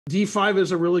D5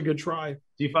 is a really good try.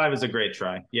 D5 is a great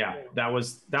try. Yeah, that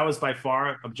was by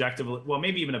far objectively, well,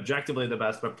 maybe even objectively the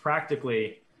best, but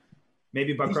practically,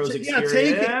 maybe Bacrot's experience.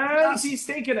 Take it. Yes. He's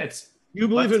taking it. You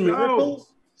believe in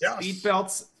miracles? Yes. Speed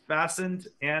belts fastened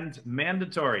and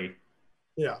mandatory.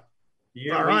 Yeah.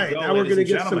 All right, now we're going to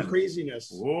get some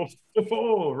craziness. Oh,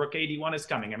 Rook AD1 is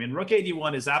coming. I mean, Rook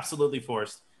AD1 is absolutely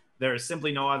forced. There is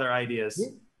simply no other ideas.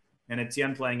 And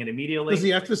Etienne playing it immediately. Does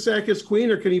he have to sack his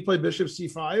queen, or can he play bishop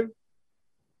c5?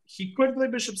 He could play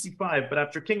bishop c5, but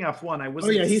after king f1, I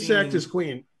wasn't. Oh yeah, he sacked his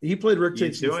queen. He played rook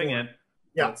takes c4. Doing it.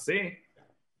 Yeah. Let's see.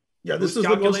 Yeah, this is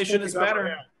calculation is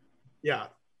better. Yeah.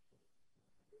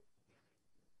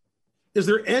 Is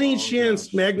there any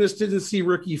chance Magnus didn't see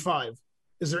rook e5?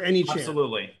 Is there any chance?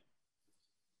 Absolutely.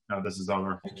 No, this is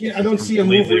over. I don't see a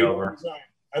movie over.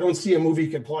 I don't see a movie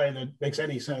he could play that makes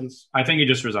any sense. I think he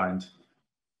just resigned.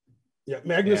 Yeah,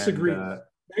 Magnus agrees.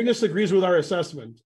 Magnus agrees with our assessment.